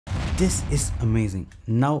This is amazing.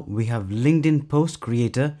 Now we have LinkedIn post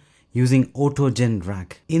creator using AutoGen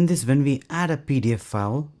RAG. In this, when we add a PDF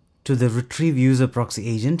file to the retrieve user proxy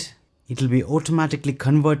agent, it will be automatically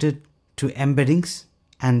converted to embeddings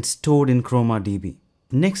and stored in Chroma DB.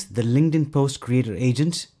 Next, the LinkedIn post creator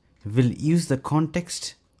agent will use the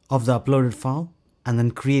context of the uploaded file and then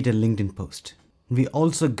create a LinkedIn post. We're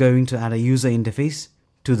also going to add a user interface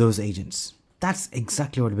to those agents. That's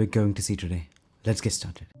exactly what we're going to see today. Let's get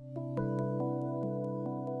started.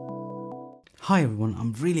 Hi everyone,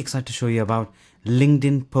 I'm really excited to show you about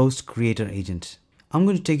LinkedIn Post Creator Agent. I'm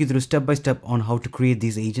going to take you through step by step on how to create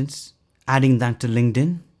these agents, adding that to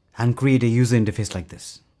LinkedIn, and create a user interface like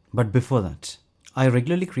this. But before that, I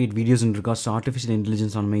regularly create videos in regards to artificial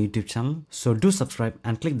intelligence on my YouTube channel, so do subscribe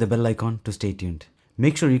and click the bell icon to stay tuned.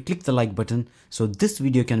 Make sure you click the like button so this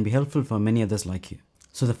video can be helpful for many others like you.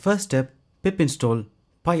 So the first step, pip install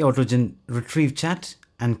AutoGen retrieve chat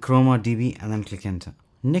and Chroma DB and then click enter.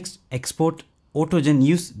 Next, export AutoGen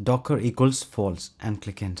use docker equals false and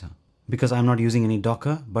click enter. Because I'm not using any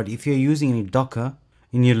docker, but if you're using any docker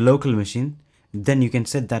in your local machine, then you can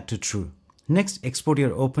set that to true. Next, export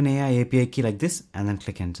your OpenAI API key like this and then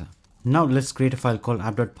click enter. Now let's create a file called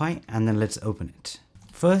app.py and then let's open it.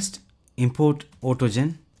 First, import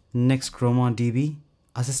AutoGen, next Chroma DB,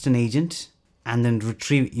 assistant agent, and then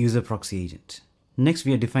retrieve user proxy agent. Next,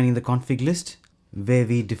 we are defining the config list where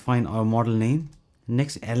we define our model name.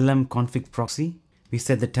 Next, LM config proxy, we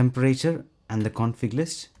set the temperature and the config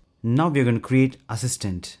list. Now we are going to create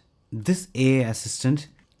assistant. This AI assistant,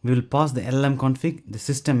 we will pass the LM config, the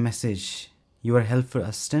system message, your helpful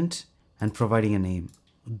assistant, and providing a name.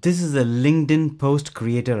 This is the LinkedIn post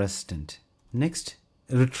creator assistant. Next,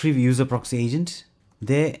 retrieve user proxy agent.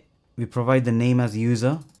 There we provide the name as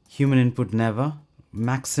user, human input never,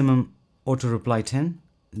 maximum auto reply 10.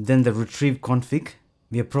 Then the retrieve config.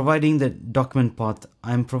 We are providing the document path.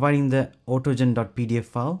 I am providing the autogen.pdf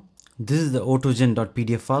file. This is the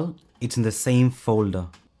autogen.pdf file. It's in the same folder.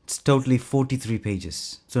 It's totally 43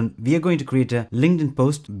 pages. So we are going to create a LinkedIn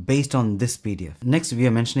post based on this PDF. Next, we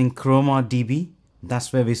are mentioning Chroma DB.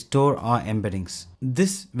 That's where we store our embeddings.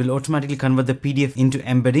 This will automatically convert the PDF into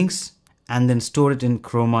embeddings and then store it in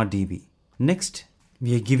Chroma DB. Next,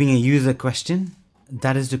 we are giving a user question.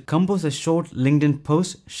 That is to compose a short LinkedIn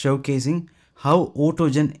post showcasing how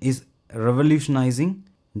AutoGen is revolutionizing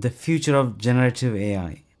the future of generative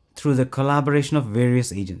AI through the collaboration of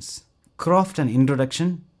various agents. Craft an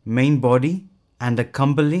introduction, main body, and a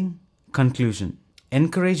compelling conclusion.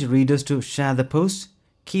 Encourage readers to share the post.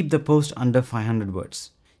 Keep the post under 500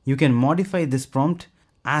 words. You can modify this prompt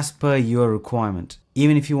as per your requirement.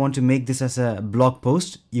 Even if you want to make this as a blog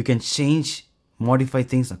post, you can modify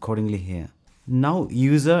things accordingly here. Now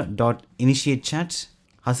user.initiate chat,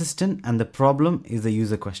 assistant, and the problem is the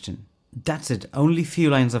user question. That's it, only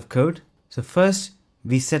few lines of code. So first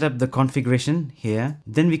we set up the configuration here,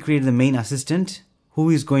 then we create the main assistant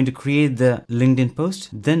who is going to create the LinkedIn post.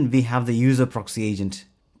 Then we have the user proxy agent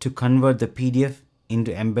to convert the PDF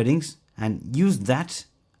into embeddings and use that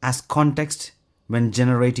as context when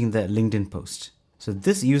generating the LinkedIn post. So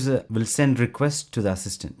this user will send requests to the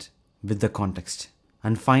assistant with the context.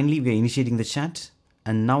 And finally, we are initiating the chat,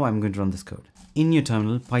 and now I'm going to run this code. In your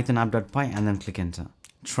terminal, python app.py and then click enter.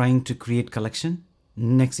 Trying to create collection.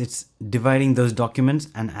 Next, it's dividing those documents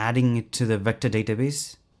and adding it to the vector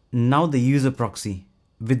database. Now the user proxy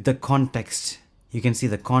with the context. You can see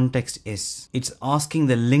the context is, it's asking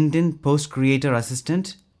the LinkedIn post creator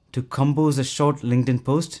assistant to compose a short LinkedIn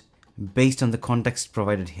post based on the context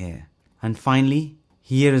provided here. And finally,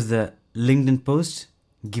 here is the LinkedIn post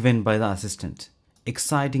given by the assistant.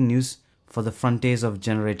 Exciting news for the frontiers of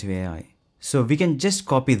generative AI. So we can just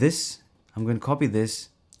copy this. I'm going to copy this.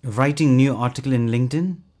 Writing new article in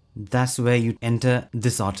LinkedIn. That's where you enter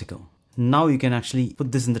this article. Now you can actually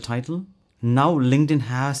put this in the title. Now LinkedIn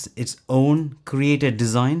has its own created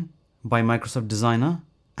design by Microsoft Designer,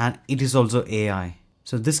 and it is also AI.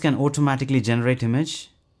 So this can automatically generate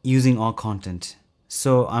image using our content.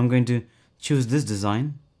 So I'm going to choose this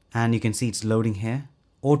design and you can see it's loading here.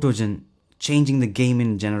 AutoGen, changing the game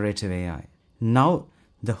in generative AI. Now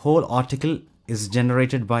the whole article is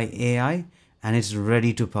generated by AI and it's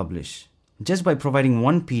ready to publish. Just by providing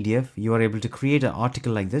one PDF, you are able to create an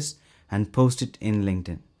article like this and post it in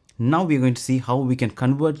LinkedIn. Now we are going to see how we can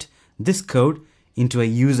convert this code into a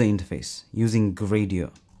user interface using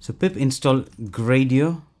Gradio. So pip install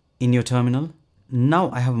Gradio in your terminal.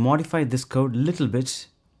 Now I have modified this code a little bit.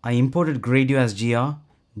 I imported Gradio as GR.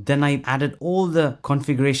 Then I added all the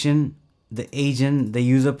configuration, the agent, the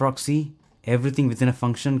user proxy, everything within a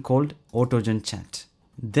function called AutoGen chat.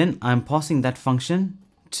 Then I'm passing that function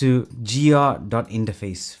to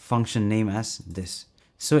gr.interface function name as this.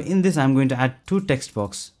 So in this, I'm going to add two text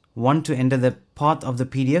box, one to enter the path of the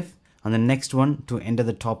PDF and the next one to enter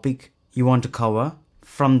the topic you want to cover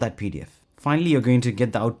from that PDF. Finally, you're going to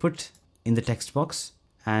get the output in the text box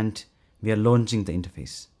and we are launching the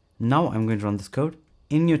interface. Now I'm going to run this code.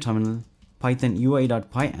 In your terminal, python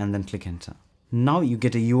ui.py and then click enter. Now you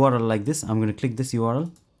get a URL like this. I'm going to click this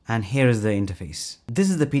URL and here is the interface. This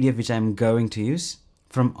is the PDF which I'm going to use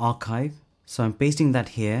from archive. So I'm pasting that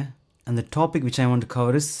here and the topic which I want to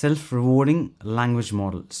cover is self-rewarding language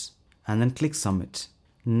models and then click submit.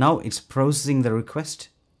 Now it's processing the request.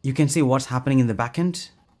 You can see what's happening in the backend.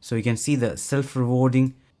 So you can see the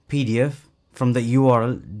self-rewarding PDF from the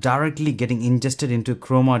URL directly getting ingested into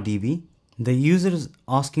Chroma DB. The user is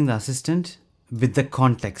asking the assistant with the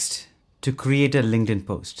context to create a LinkedIn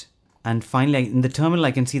post. And finally, in the terminal,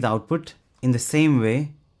 I can see the output. In the same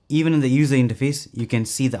way, even in the user interface, you can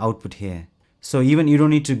see the output here. So even you don't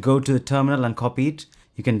need to go to the terminal and copy it.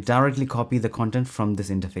 You can directly copy the content from this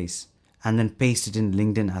interface and then paste it in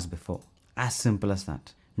LinkedIn as before. As simple as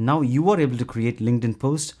that. Now you are able to create LinkedIn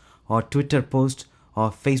post or Twitter post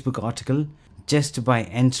or Facebook article just by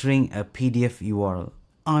entering a PDF URL.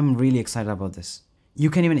 I'm really excited about this. You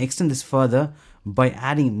can even extend this further by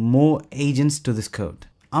adding more agents to this code.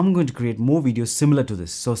 I'm going to create more videos similar to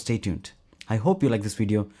this, so stay tuned. I hope you like this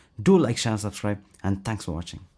video. Do like, share, and subscribe, and thanks for watching.